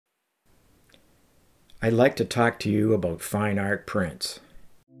I'd like to talk to you about fine art prints.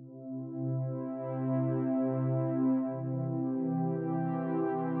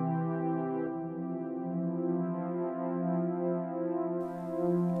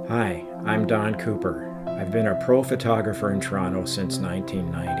 Hi, I'm Don Cooper. I've been a pro photographer in Toronto since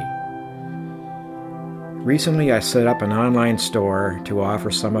 1990. Recently I set up an online store to offer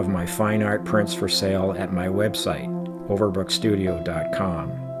some of my fine art prints for sale at my website,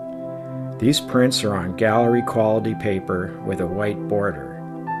 overbrookstudio.com. These prints are on gallery quality paper with a white border.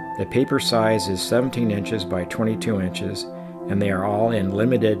 The paper size is 17 inches by 22 inches and they are all in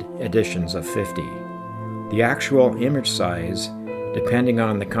limited editions of 50. The actual image size, depending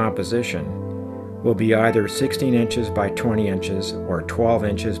on the composition, will be either 16 inches by 20 inches or 12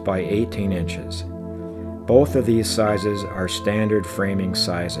 inches by 18 inches. Both of these sizes are standard framing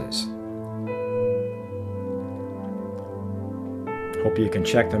sizes. Hope you can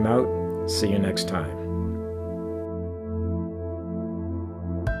check them out. See you next time.